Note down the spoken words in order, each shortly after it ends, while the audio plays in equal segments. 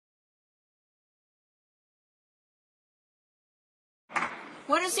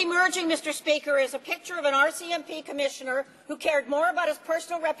What is emerging, Mr. Speaker, is a picture of an RCMP commissioner who cared more about his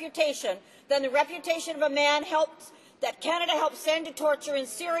personal reputation than the reputation of a man that Canada helped send to torture in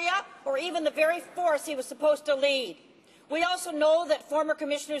Syria, or even the very force he was supposed to lead. We also know that former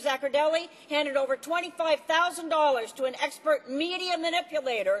Commissioner Zaccardelli handed over $25,000 to an expert media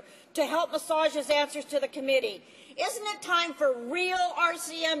manipulator to help massage his answers to the committee. Isn't it time for real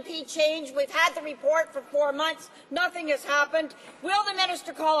RCMP change? We've had the report for 4 months. Nothing has happened. Will the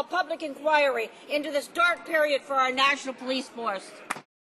minister call a public inquiry into this dark period for our national police force?